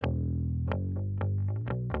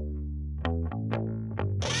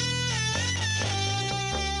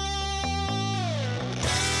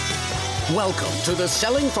Welcome to the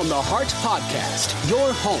Selling from the Heart podcast,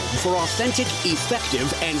 your home for authentic,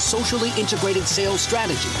 effective, and socially integrated sales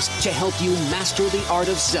strategies to help you master the art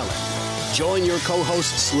of selling. Join your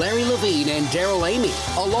co-hosts Larry Levine and Daryl Amy,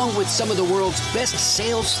 along with some of the world's best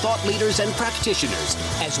sales thought leaders and practitioners,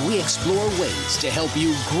 as we explore ways to help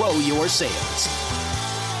you grow your sales.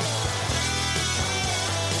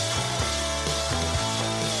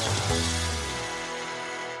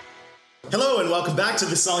 Hello and welcome back to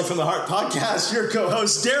the Selling from the Heart podcast. Your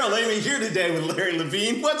co-host Daryl Amy here today with Larry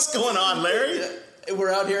Levine. What's going on, Larry?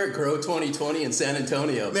 We're out here at Grow 2020 in San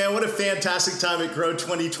Antonio. Man, what a fantastic time at Grow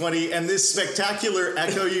 2020. And this spectacular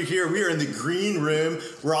echo you hear, we are in the green room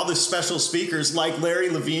where all the special speakers like Larry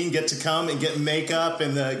Levine get to come and get makeup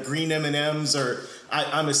and the green M&Ms, or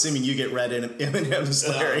I'm assuming you get red M&Ms,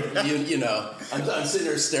 Larry. I'm sitting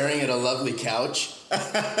here staring at a lovely couch.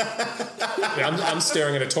 Yeah, I'm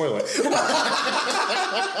staring at a toilet.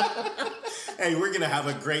 Hey, we're going to have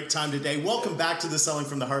a great time today. Welcome back to the Selling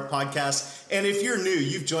from the Heart podcast. And if you're new,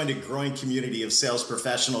 you've joined a growing community of sales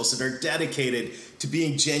professionals that are dedicated to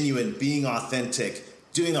being genuine, being authentic,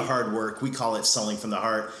 doing the hard work. We call it Selling from the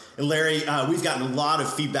Heart. And Larry, we've gotten a lot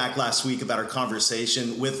of feedback last week about our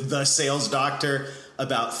conversation with the sales doctor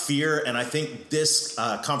about fear. And I think this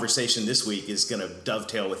conversation this week is going to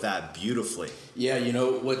dovetail with that beautifully. Yeah, you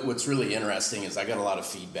know, what's really interesting is I got a lot of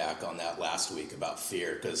feedback on that last week about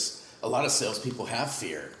fear, because a lot of salespeople have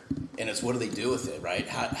fear, and it's what do they do with it, right?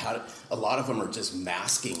 How a lot of them are just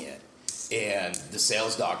masking it. And the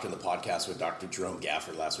sales doctor in the podcast with Dr. Jerome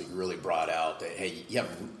Gafford last week really brought out that, hey,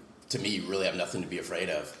 you really have nothing to be afraid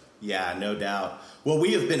of. Yeah, no doubt. Well,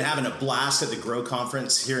 we have been having a blast at the Grow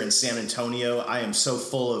Conference here in San Antonio. I am so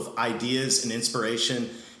full of ideas and inspiration,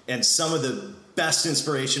 and some of the best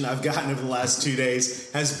inspiration I've gotten over the last 2 days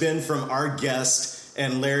has been from our guest.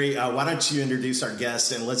 And Larry, why don't you introduce our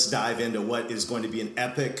guest, and let's dive into what is going to be an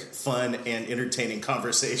epic, fun, and entertaining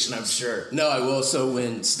conversation, I'm sure. No, I will. So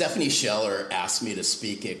when Stephanie Scheller asked me to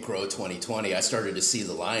speak at Grow 2020, I started to see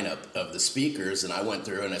the lineup of the speakers, and I went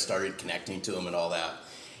through and I started connecting to them and all that.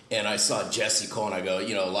 And I saw Jesse Cole, and I go,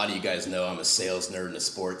 a lot of you guys know I'm a sales nerd and a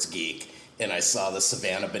sports geek. And I saw the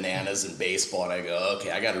Savannah Bananas in baseball, and I go, okay,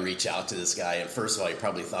 I got to reach out to this guy. And first of all, he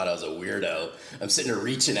probably thought I was a weirdo. I'm sitting there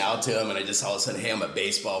reaching out to him, and I just all of a sudden, hey, I'm a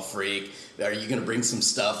baseball freak. Are you going to bring some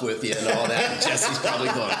stuff with you and all that? And Jesse's probably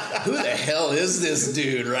going, who the hell is this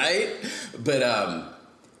dude, right? But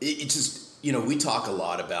it just, we talk a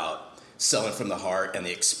lot about selling from the heart and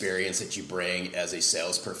the experience that you bring as a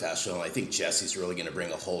sales professional. I think Jesse's really going to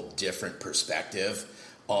bring a whole different perspective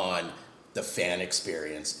on the fan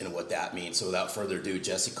experience and what that means. So without further ado,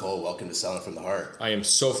 Jesse Cole, welcome to Selling from the Heart. I am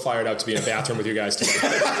so fired up to be in a bathroom with you guys today.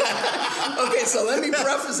 Okay, so let me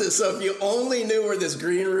preface this. So if you only knew where this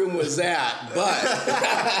green room was at, but...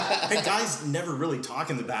 Hey, guys never really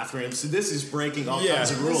talk in the bathroom, so this is breaking all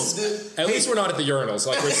kinds of rules. At least we're not at the urinals.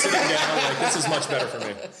 Like, we're sitting down. This is much better for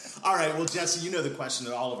me. All right, well, Jesse, you know the question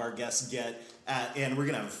that all of our guests get, and we're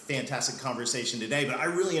going to have a fantastic conversation today, but I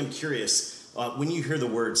really am curious. When you hear the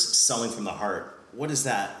words selling from the heart, what does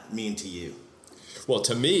that mean to you? Well,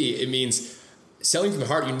 to me, it means selling from the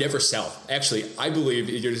heart. You never sell. Actually, I believe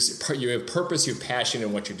you have purpose, you have passion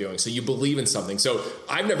in what you're doing. So you believe in something. So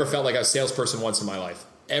I've never felt like I was a salesperson once in my life,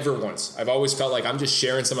 ever once. I've always felt like I'm just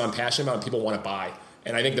sharing something I'm passionate about and people want to buy.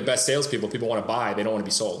 And I think the best salespeople want to buy. They don't want to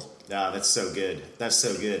be sold. That's so good. That's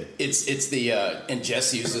so good. It's the, and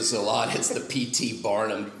Jess uses this a lot, it's the P.T.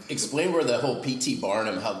 Barnum. Explain where the whole P.T.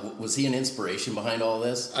 Barnum, was he an inspiration behind all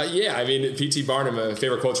this? Yeah, I mean, P.T. Barnum, a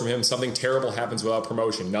favorite quote from him, something terrible happens without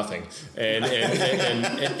promotion, nothing. And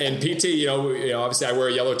P.T., obviously I wear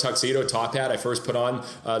a yellow tuxedo, top hat. I first put on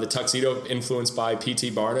the tuxedo influenced by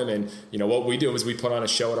P.T. Barnum. And, what we do is we put on a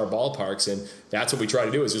show at our ballparks, and that's what we try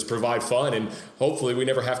to do is just provide fun, and hopefully we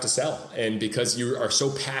never have to sell. And because you are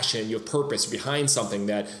so passionate, you have purpose behind something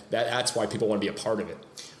that's why people want to be a part of it.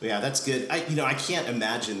 Yeah, that's good. I can't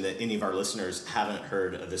imagine that any of our listeners haven't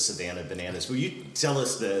heard of the Savannah Bananas. Will you tell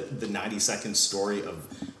us the 90-second story of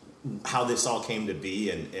how this all came to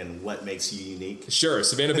be and what makes you unique? Sure.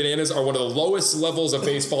 Savannah Bananas are one of the lowest levels of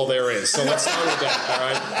baseball there is. So let's start with that, all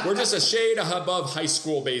right? We're just a shade above high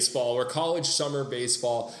school baseball. We're college summer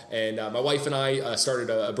baseball. And my wife and I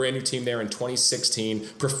started a brand new team there in 2016.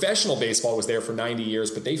 Professional baseball was there for 90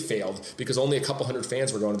 years, but they failed because only a couple hundred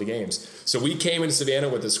fans were going to the games. So we came into Savannah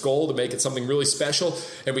with this goal to make it something really special.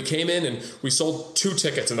 And we came in and we sold 2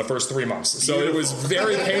 tickets in the first 3 months. So Beautiful. It was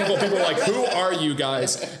very painful. People were like, who are you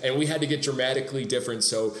guys? And and we had to get dramatically different.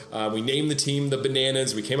 So we named the team the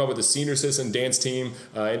Bananas. We came up with a senior citizen dance team,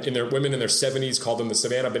 and their women in their 70s called them the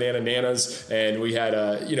Savannah Banana Nanas. And we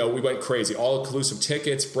had, we went crazy. All-inclusive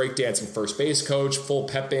tickets, breakdancing first base coach, full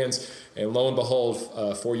pep bands. And lo and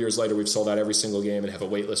behold, 4 years later, we've sold out every single game and have a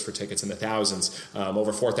wait list for tickets in the thousands,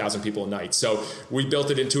 over 4,000 people a night. So we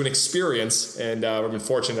built it into an experience, and we've been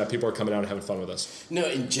fortunate that people are coming out and having fun with us. No,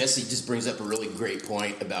 and Jesse just brings up a really great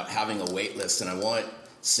point about having a wait list, and I want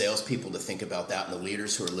salespeople to think about that, and the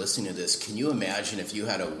leaders who are listening to this. Can you imagine if you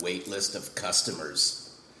had a wait list of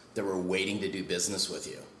customers that were waiting to do business with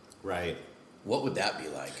you? Right. What would that be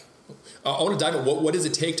like? I want to dive in. What does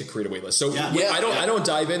it take to create a wait list? So I don't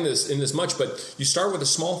dive in this much, but you start with a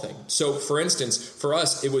small thing. So for instance, for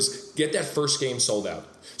us, it was get that first game sold out.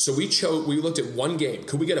 So we looked at one game.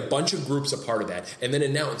 Could we get a bunch of groups a part of that and then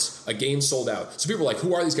announce a game sold out? So people were like,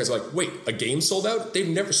 who are these guys? We're like, wait, a game sold out? They've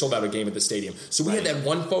never sold out a game at the stadium. So we had that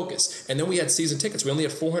one focus. And then we had season tickets. We only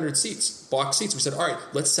had 400 seats, box seats. We said, all right,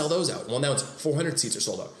 let's sell those out. Well, now it's 400 seats are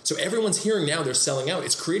sold out. So everyone's hearing now they're selling out.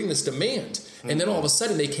 It's creating this demand. And then all of a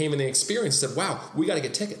sudden they came and they experienced and said, wow, we got to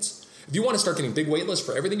get tickets. If you want to start getting big wait lists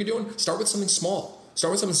for everything you're doing, start with something small.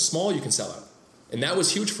 Start with something small you can sell out. And that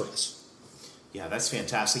was huge for us. Yeah, that's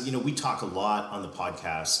fantastic. We talk a lot on the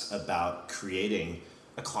podcast about creating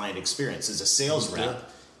a client experience as a sales rep.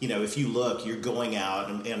 If you look, you're going out,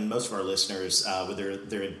 and most of our listeners, whether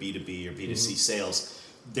they're in B2B or B2C sales,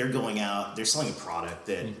 they're going out, they're selling a product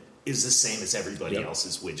that is the same as everybody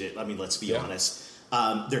else's widget. I mean, let's be honest.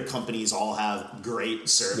 Their companies all have great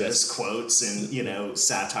service quotes and,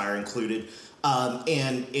 satire included.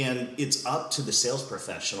 And it's up to the sales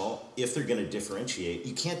professional if they're going to differentiate.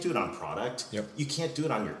 You can't do it on product. You can't do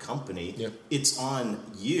it on your company. It's on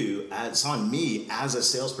you, it's on me as a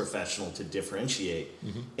sales professional to differentiate.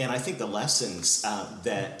 And I think the lessons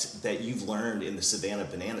that you've learned in the Savannah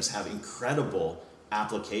Bananas have incredible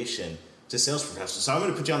application to sales professionals. So I'm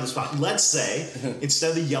going to put you on the spot. Let's say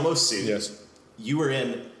instead of the yellow suit, you were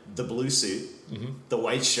in the blue suit, the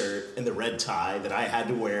white shirt, and the red tie that I had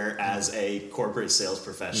to wear as a corporate sales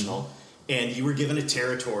professional, and you were given a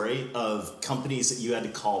territory of companies that you had to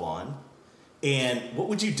call on. And what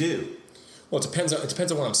would you do? Well, it depends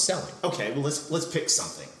on what I'm selling. Okay, well let's pick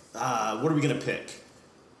something. What are we going to pick?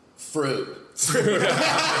 Fruit.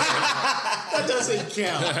 That doesn't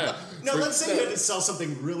count. No, let's say you had to sell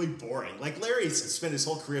something really boring. Like Larry spent his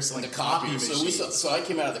whole career selling copy machines. So I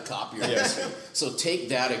came out of the copier industry. So take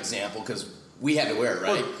that example, because we had to wear it,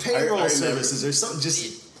 right? Or payroll services or something.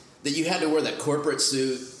 That you had to wear that corporate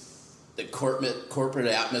suit, the corporate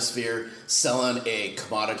atmosphere, selling a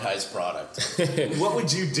commoditized product. What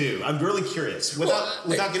would you do? I'm really curious.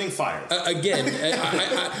 Without getting fired. Again,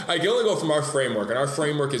 I can only go from our framework. And our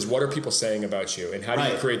framework is, what are people saying about you? And how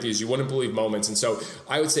do you create these? You wouldn't believe moments. And so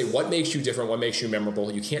I would say, what makes you different? What makes you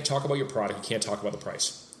memorable? You can't talk about your product. You can't talk about the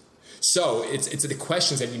price. So it's the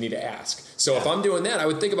questions that you need to ask. So if I'm doing that, I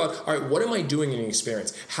would think about, all right, what am I doing in the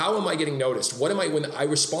experience? How am I getting noticed? When I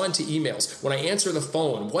respond to emails, when I answer the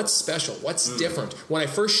phone, what's special? What's different? When I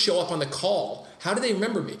first show up on the call, how do they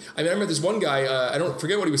remember me? I remember this one guy, I don't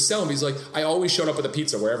forget what he was selling, but he's like, I always showed up with a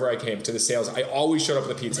pizza wherever I came to the sales. I always showed up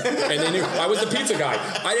with a pizza. And they knew I was the pizza guy.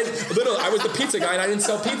 I was the pizza guy and I didn't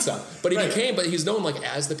sell pizza. But he's known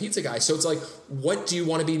as the pizza guy. So it's like, what do you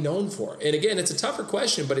want to be known for? And again, it's a tougher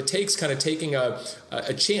question, but it takes kind of taking a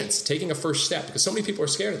chance, taking a first step, because so many people are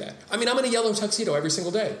scared of that. I mean, I'm in a yellow tuxedo every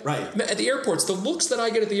single day. Right. At the airports, the looks that I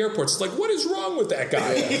get at the airports, it's like, what is wrong with that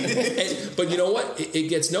guy? But you know what? It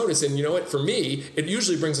gets noticed. And you know what? For me, it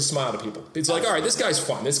usually brings a smile to people. It's like, all right, this guy's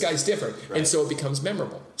fun. This guy's different. Right. And so it becomes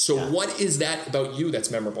memorable. So what is that about you that's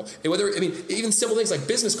memorable? And even simple things like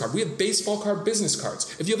business card. We have baseball card business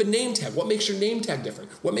cards. If you have a name tag, what makes your name tag different?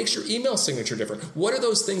 What makes your email signature different? What are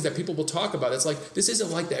those things that people will talk about? It's like, this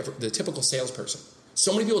isn't like the typical salesperson.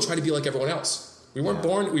 So many people try to be like everyone else. We weren't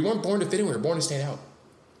born to fit in. We were born to stand out.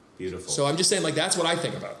 Beautiful. So I'm just saying, that's what I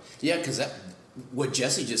think about. Yeah, because what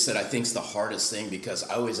Jesse just said, I think is the hardest thing, because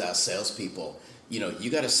I always ask salespeople, you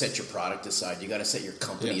got to set your product aside. You got to set your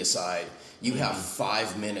company aside. You have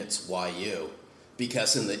 5 minutes. Why you?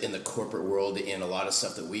 Because in the corporate world, in a lot of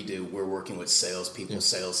stuff that we do, we're working with salespeople,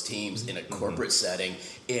 sales teams in a corporate setting,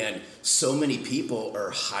 and so many people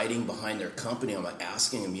are hiding behind their company. I'm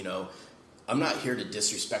asking them, I'm not here to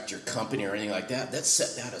disrespect your company or anything like that. Let's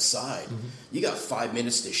set that aside. You got 5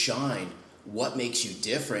 minutes to shine. what makes you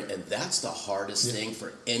different? And that's the hardest thing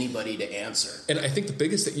for anybody to answer. And I think the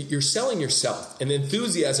biggest thing, you're selling yourself, and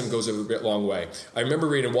enthusiasm goes a long way. I remember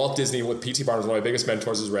reading Walt Disney, what P.T. Barnum, one of my biggest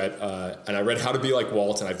mentors, has read, and I read How to Be Like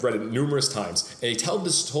Walt, and I've read it numerous times. And he told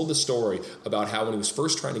the story about how when he was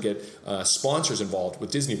first trying to get sponsors involved with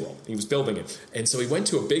Disney World, he was building it. And so he went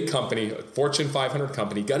to a big company, a Fortune 500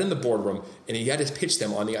 company, got in the boardroom, and he had to pitch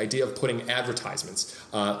them on the idea of putting advertisements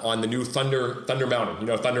on the new Thunder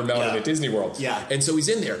Mountain, Thunder Mountain at Disney World. Yeah. And so he's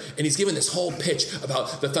in there, and he's giving this whole pitch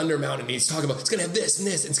about the Thunder Mountain. And he's talking about it's going to have this and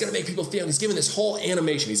this, and it's going to make people feel. And he's giving this whole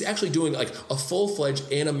animation. He's actually doing like a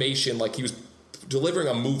full-fledged animation, like he was delivering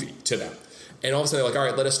a movie to them. And all of a sudden, they're like, all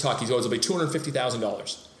right, let us talk. He goes, it'll be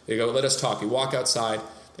 $250,000. They go, let us talk. He walk outside.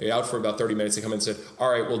 They're out for about 30 minutes. They come in and said,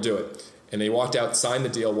 all right, we'll do it. And they walked out, signed the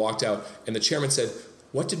deal, walked out. And the chairman said,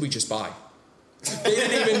 what did we just buy? They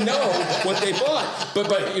didn't even know what they bought.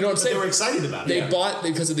 But you know what I'm saying? They were excited about it. They bought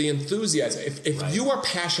because of the enthusiasm. If you are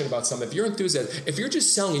passionate about something, if you're enthusiastic, if you're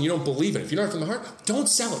just selling and you don't believe in it, if you're not from the heart, don't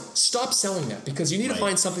sell it. Stop selling that because you need to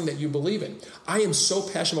find something that you believe in. I am so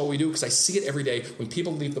passionate about what we do because I see it every day when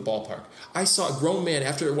people leave the ballpark. I saw a grown man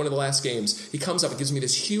after one of the last games. He comes up and gives me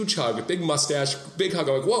this huge hug, a big mustache, big hug.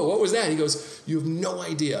 I'm like, whoa, what was that? He goes, you have no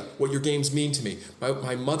idea what your games mean to me.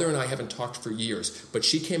 My mother and I haven't talked for years, but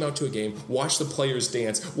she came out to a game, watched the players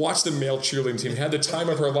dance, watched the male cheerleading team, had the time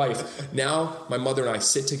of her life. Now, my mother and I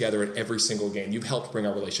sit together at every single game. You've helped bring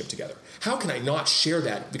our relationship together. How can I not share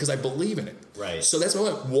that? Because I believe in it. Right. So that's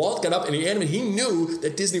what Walt got up and he animated. He knew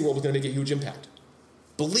that Disney World was going to make a huge impact.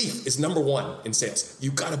 Belief is number one in sales.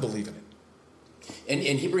 You got to believe in it.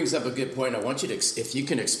 And he brings up a good point. I want you to, if you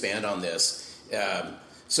can expand on this.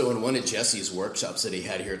 So in one of Jesse's workshops that he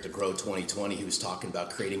had here at the Grow 2020, he was talking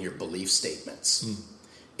about creating your belief statements.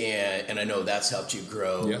 And I know that's helped you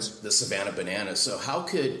grow the Savannah Bananas. So how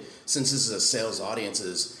could, since this is a sales audience,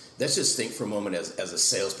 let's just think for a moment as a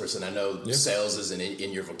salesperson. I know sales isn't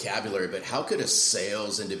in your vocabulary, but how could a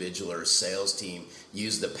sales individual or a sales team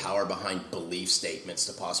use the power behind belief statements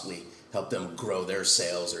to possibly help them grow their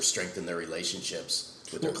sales or strengthen their relationships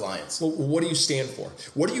with their clients? Well, what do you stand for?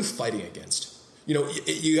 What are you fighting against?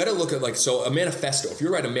 You got to look at a manifesto. If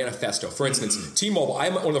you write a manifesto, for instance, T-Mobile.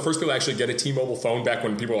 I'm one of the first people to actually get a T-Mobile phone back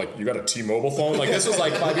when people were like, you got a T-Mobile phone? Like this was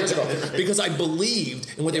like 5 years ago. Because I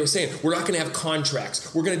believed in what they were saying. We're not going to have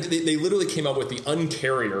contracts. They literally came out with the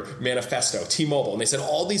Un-carrier manifesto, T-Mobile. And they said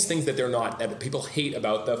all these things that people hate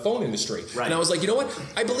about the phone industry. Right. And I was like, you know what?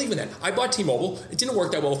 I believe in that. I bought T-Mobile. It didn't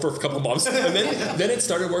work that well for a couple of months. And then it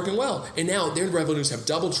started working well. And now their revenues have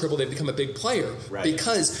doubled, tripled. They've become a big player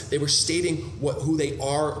because they were stating who they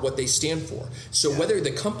are, what they stand for. So whether the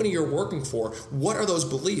company you're working for, what are those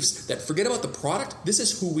beliefs that forget about the product? This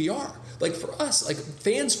is who we are. Like for us, like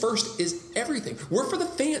fans first is everything. We're for the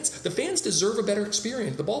fans. The fans deserve a better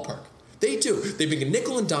experience at the ballpark. They do. They've been a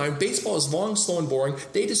nickel and dime. Baseball is long, slow, and boring.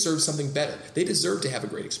 They deserve something better. They deserve to have a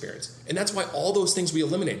great experience. And that's why all those things we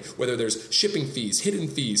eliminate, whether there's shipping fees, hidden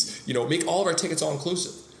fees, make all of our tickets all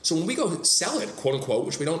inclusive. So when we go sell it, quote unquote,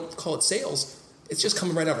 which we don't call it sales, it's just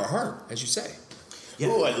coming right out of our heart, as you say. Yeah.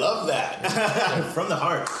 Oh, I love that. From the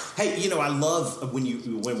heart. Hey, I love when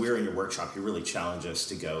we're in your workshop, you really challenge us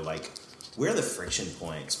to go like, where are the friction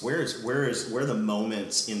points? Where are the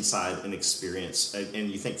moments inside an experience? And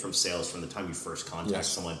you think from sales, from the time you first contact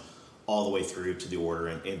someone all the way through to the order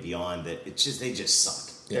and beyond, that they just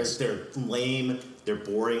suck. Yes. They're lame, they're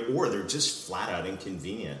boring, or they're just flat out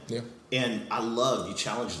inconvenient. Yeah. And I love you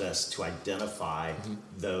challenged us to identify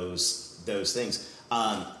those things.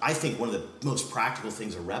 I think one of the most practical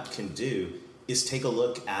things a rep can do is take a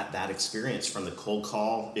look at that experience from the cold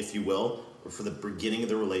call, if you will, or for the beginning of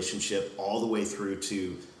the relationship all the way through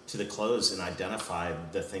to the close and identify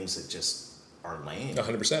the things that just are lame.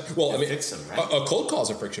 100%. Well, fix them, right? A cold call is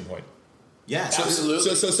a friction point. Yeah,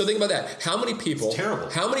 absolutely. So think about that. How many people? It's terrible.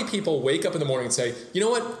 How many people wake up in the morning and say, "You know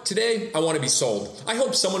what? Today I want to be sold." I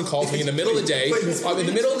hope someone calls me in the middle of the day. In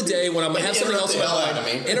the middle of the day when I'm have something else in my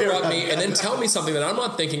mind, interrupt me, and then tell me something that I'm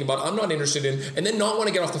not thinking about, I'm not interested in, and then not want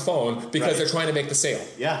to get off the phone because they're trying to make the sale.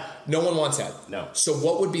 Yeah. No one wants that. No. So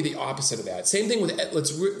what would be the opposite of that? Same thing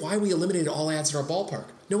with why we eliminated all ads in our ballpark.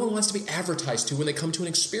 No one wants to be advertised to when they come to an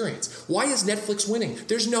experience. Why is Netflix winning?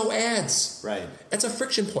 There's no ads. Right. That's a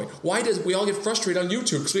friction point. Why does we all get frustrated on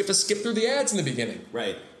YouTube because we have to skip through the ads in the beginning?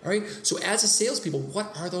 Right. All right. So as a salespeople,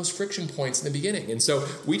 what are those friction points in the beginning? And so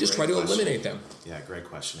we just try to eliminate them. Yeah, great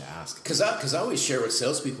question to ask. Because I always share with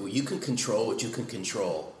salespeople, you can control what you can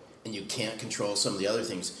control. and you can't control some of the other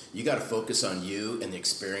things, you got to focus on you and the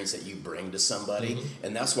experience that you bring to somebody.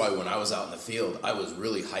 And that's why when I was out in the field, I was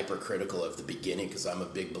really hypercritical of the beginning, because I'm a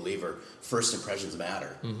big believer first impressions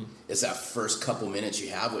matter. It's that first couple minutes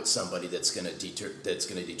you have with somebody that's going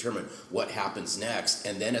to determine what happens next.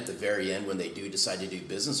 And then at the very end, when they do decide to do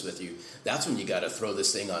business with you, that's when you got to throw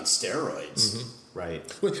this thing on steroids. Right.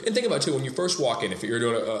 And think about, too, when you first walk in, if you're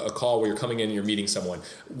doing a call where you're coming in and you're meeting someone,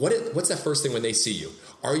 what's that first thing when they see you?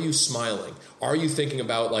 Are you smiling? Are you thinking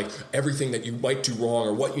about like everything that you might do wrong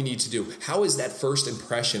or what you need to do? How is that first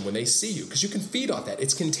impression when they see you? Because you can feed off that.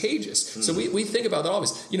 It's contagious. So we think about that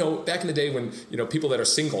always. You know, back in the day when, you know, people that are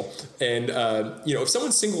single and, you know, if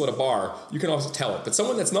someone's single at a bar, you can also tell it. But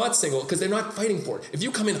someone that's not single, because they're not fighting for it. If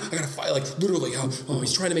you come in, I got to fight, like literally, oh,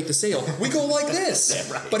 he's trying to make the sale. We go like this.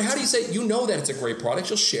 Yeah, right. But how do you say, you know that it's a great product,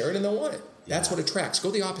 you'll share it and they'll want it. That's what attracts.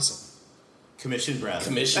 Go the opposite. Commission breath.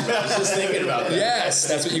 I was just thinking about that. Yes,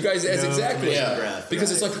 that's what you guys. That's exactly. Breath,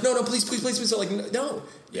 because it's like no, please. So like no.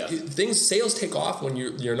 Yeah. Sales take off when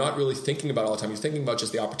you're not really thinking about it all the time. You're thinking about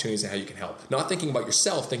just the opportunities and how you can help. Not thinking about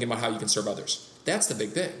yourself. Thinking about how you can serve others. That's the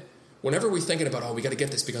big thing. Whenever we're thinking about we got to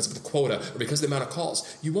get this because of the quota or because of the amount of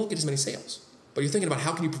calls, you won't get as many sales. But you're thinking about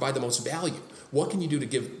how can you provide the most value? What can you do to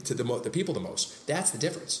give to the people the most? That's the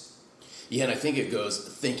difference. Yeah, and I think it goes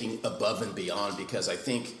thinking above and beyond, because I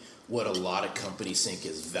think what a lot of companies think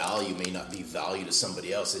is value may not be value to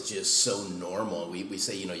somebody else. It's just so normal. We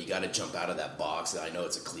say, you know, you got to jump out of that box. I know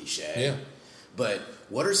it's a cliche. Yeah. But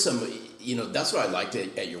what are some, you know, that's what I liked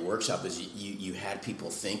at your workshop is you had people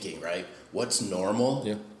thinking, right? What's normal?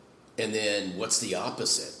 Yeah. And then what's the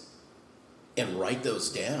opposite? And write those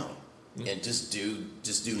down. And just do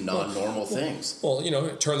non-normal things. Well, you know,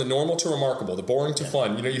 turn the normal to remarkable, the boring to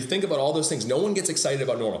fun. You know, you think about all those things. No one gets excited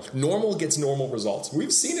about normal. Normal gets normal results.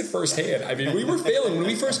 We've seen it firsthand. I mean, we were failing when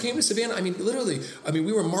we first came to Savannah. I mean, literally,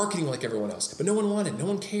 we were marketing like everyone else, but no one wanted, no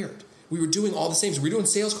one cared. We were doing all the same. So we were doing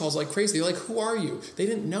sales calls like crazy. They're like, who are you? They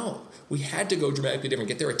didn't know. We had to go dramatically different,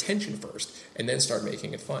 get their attention first, and then start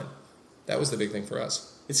making it fun. That was the big thing for us.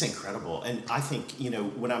 It's incredible, and I think, you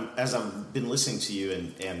know, as I've been listening to you,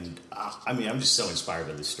 and I'm just so inspired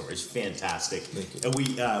by this story. It's fantastic, and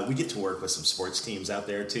we get to work with some sports teams out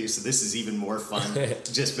there too. So this is even more fun,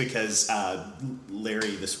 just because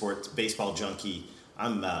Larry, the sports baseball junkie,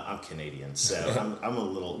 I'm Canadian, so I'm a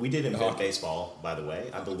little. We did invent baseball, by the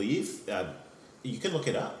way. I believe you can look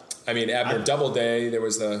it up. I mean, Abner Doubleday. There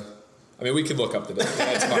was the. I mean, we could look up the date.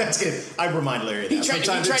 That's fine. That's good. I remind Larry that from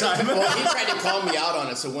time to time. He tried to call me out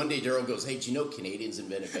on it. So one day Daryl goes, "Hey, do you know Canadians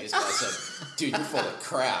invented baseball?" I said, "Dude, you're full of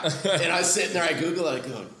crap." And I was sitting there, I Googled it, I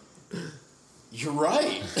go, "You're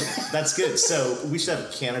right." That's good. So we should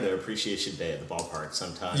have Canada Appreciation Day at the ballpark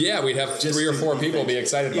sometime. Yeah, we'd have just 3 or 4 people be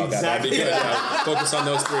excited about that. That'd be good. Focus on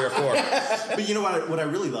those 3 or 4. But you know what I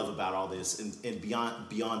really love about all this, and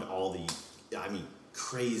beyond all the,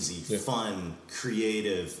 crazy, fun,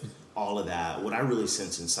 creative, all of that, what I really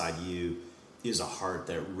sense inside you is a heart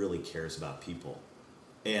that really cares about people.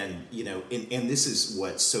 And, you know, and this is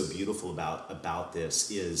what's so beautiful about this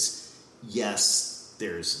is, yes,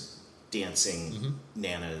 there's dancing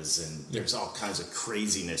nanas and there's all kinds of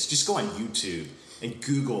craziness. Just go on YouTube and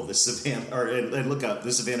Google the Savannah, and look up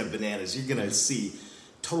the Savannah Bananas. You're going to see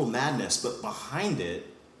total madness, but behind it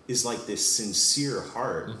is like this sincere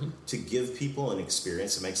heart to give people an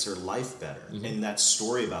experience that makes their life better. And that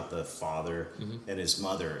story about the father and his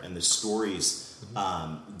mother, and the stories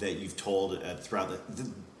that you've told throughout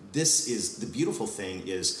this is the beautiful thing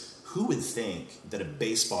is, who would think that a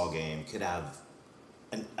baseball game could have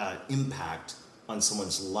an impact on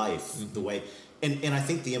someone's life the way, and I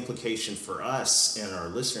think the implication for us and our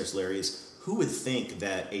listeners, Larry, is who would think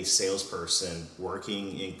that a salesperson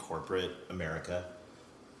working in corporate America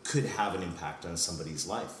could have an impact on somebody's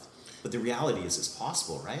life? But the reality is it's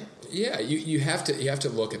possible, right? Yeah, you have to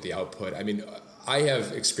look at the output. I mean, I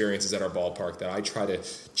have experiences at our ballpark that I try to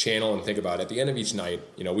channel and think about. At the end of each night,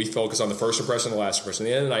 you know, we focus on the first impression and the last impression. At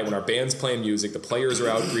the end of the night, when our band's playing music, the players are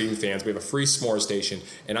out greeting fans, we have a free s'more station,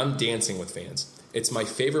 and I'm dancing with fans. It's my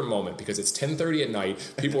favorite moment because it's 10:30 at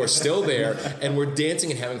night, people are still there, and we're dancing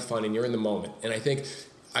and having fun, and you're in the moment. And I think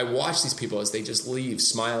I watch these people as they just leave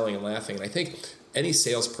smiling and laughing, and I think any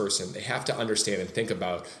salesperson, they have to understand and think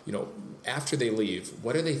about, you know, after they leave,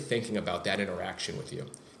 what are they thinking about that interaction with you?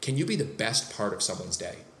 Can you be the best part of someone's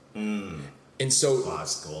day? And so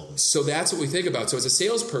that's what we think about. So as a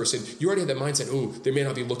salesperson, you already have that mindset, oh, they may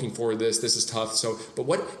not be looking for this is tough. So, but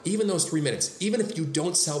what, even those 3 minutes, even if you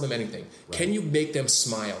don't sell them anything, can you make them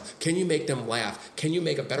smile? Can you make them laugh? Can you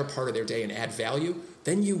make a better part of their day and add value?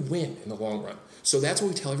 Then you win in the long run. So that's what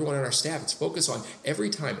we tell everyone on our staff. It's focus on every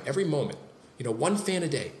time, every moment. 1 fan a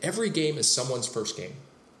day. Every game is someone's first game.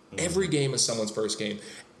 Every game is someone's first game.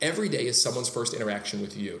 Every day is someone's first interaction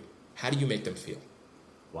with you. How do you make them feel?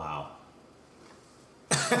 Wow.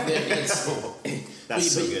 That's so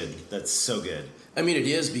good. That's so good. I mean, it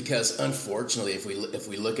is, because unfortunately, if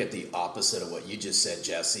we look at the opposite of what you just said,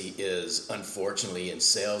 Jesse, is unfortunately in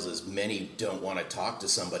sales is many don't want to talk to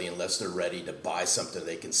somebody unless they're ready to buy something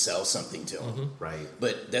they can sell something to them. Right.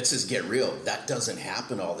 But let's just get real. That doesn't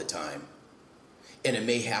happen all the time. And it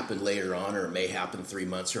may happen later on, or it may happen 3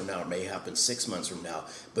 months from now, or it may happen 6 months from now.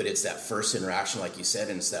 But it's that first interaction, like you said,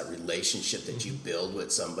 and it's that relationship that you build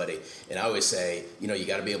with somebody. And I always say, you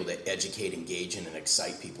got to be able to educate, engage, and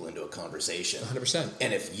excite people into a conversation. 100%.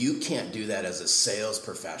 And if you can't do that as a sales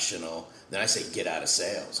professional, then I say get out of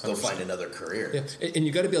sales. Go 100%. Find another career. Yeah, and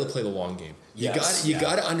you got to be able to play the long game. You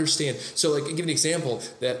got to understand. So, like, I'll give you an example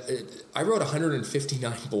that I wrote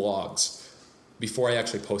 159 blogs before I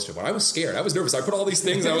actually posted one. I was scared. I was nervous. I put all these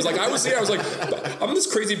things, and I was like, I'm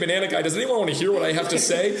this crazy banana guy. Does anyone want to hear what I have to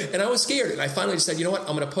say? And I was scared. And I finally said, you know what?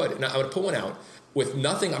 I'm going to put it. And I'm going to put one out with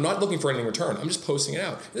nothing. I'm not looking for anything in return. I'm just posting it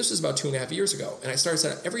out. This was about 2.5 years ago. And I started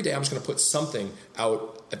saying, every day I'm just going to put something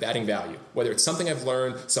out of adding value, whether it's something I've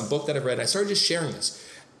learned, some book that I've read. And I started just sharing this.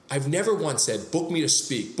 I've never once said, book me to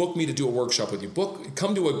speak, book me to do a workshop with you,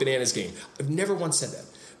 come to a bananas game. I've never once said that.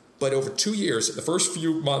 But over 2 years, the first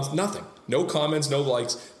few months, nothing. No comments, no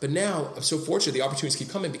likes. But now, I'm so fortunate the opportunities keep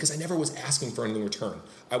coming because I never was asking for anything in return.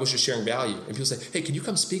 I was just sharing value. And people say, hey, can you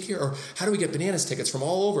come speak here? Or how do we get bananas tickets from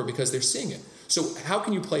all over? Because they're seeing it. So how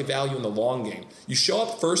can you play value in the long game? You show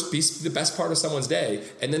up first, be the best part of someone's day,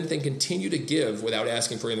 and then continue to give without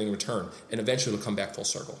asking for anything in return. And eventually it'll come back full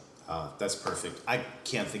circle. That's perfect. I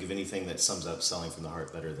can't think of anything that sums up selling from the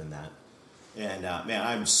heart better than that. And man,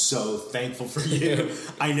 I'm so thankful for you.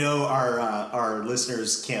 I know our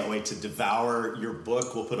listeners can't wait to devour your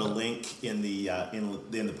book. We'll put a link in the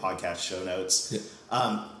podcast show notes. Yeah.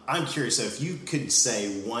 I'm curious, so if you could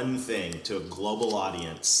say one thing to a global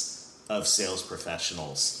audience of sales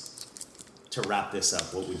professionals to wrap this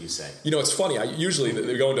up, what would you say? It's funny. I usually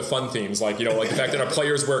they go into fun themes like the fact that our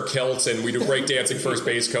players wear kilts and we do breakdancing first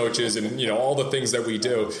base coaches and all the things that we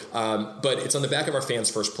do. But it's on the back of our Fans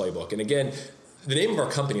First playbook. And again, the name of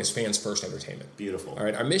our company is Fans First Entertainment. Beautiful. All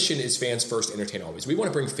right. Our mission is Fans First, Entertain Always. We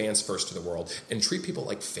want to bring fans first to the world and treat people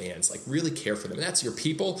like fans, like really care for them. And that's your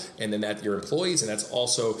people, and then that's your employees, and that's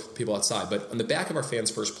also people outside. But on the back of our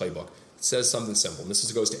Fans First playbook, it says something simple. And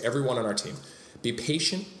this goes to everyone on our team. Be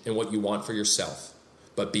patient in what you want for yourself,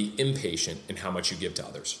 but be impatient in how much you give to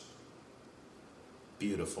others.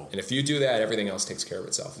 Beautiful. And if you do that, everything else takes care of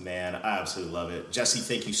itself. Man, I absolutely love it. Jesse,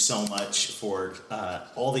 thank you so much for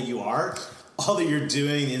all that you are, all that you're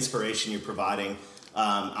doing, the inspiration you're providing.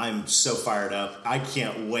 I'm so fired up. I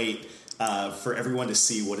can't wait for everyone to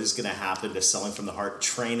see what is going to happen to Selling from the Heart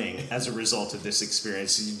training as a result of this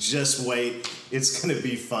experience. You just wait. It's going to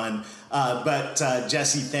be fun. But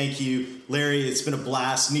Jesse, thank you. Larry, it's been a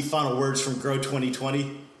blast. Any final words from Grow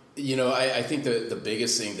 2020? I think the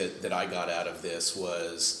biggest thing that I got out of this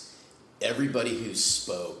was everybody who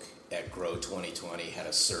spoke at Grow 2020 had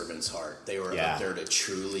a servant's heart. They were out there to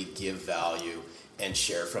truly give value and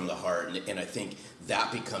share from the heart. And I think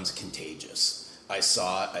that becomes contagious. I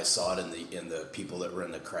saw it in the people that were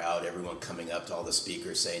in the crowd, everyone coming up to all the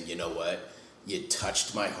speakers saying, you know what? You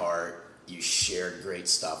touched my heart. You shared great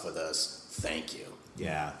stuff with us. Thank you.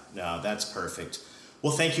 Yeah, no, that's perfect.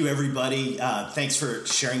 Well, thank you, everybody. Thanks for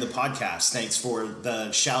sharing the podcast. Thanks for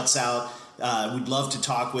the shouts out. We'd love to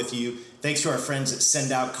talk with you. Thanks to our friends at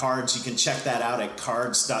Send Out Cards. You can check that out at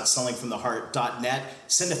cards.sellingfromtheheart.net.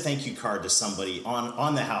 Send a thank you card to somebody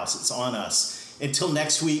on the house. It's on us. Until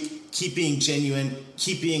next week, keep being genuine,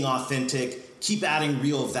 keep being authentic, keep adding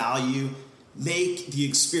real value, make the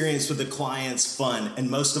experience with the clients fun, and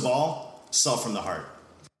most of all, sell from the heart.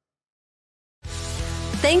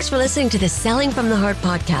 Thanks for listening to the Selling from the Heart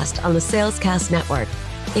podcast on the Salescast Network.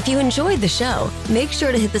 If you enjoyed the show, make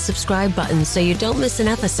sure to hit the subscribe button so you don't miss an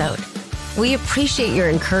episode. We appreciate your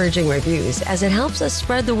encouraging reviews as it helps us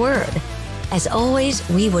spread the word. As always,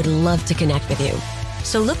 we would love to connect with you.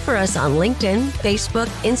 So look for us on LinkedIn, Facebook,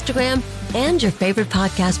 Instagram, and your favorite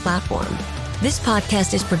podcast platform. This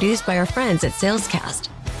podcast is produced by our friends at Salescast.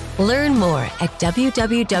 Learn more at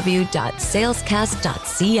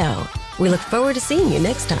www.salescast.co. We look forward to seeing you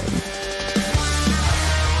next time.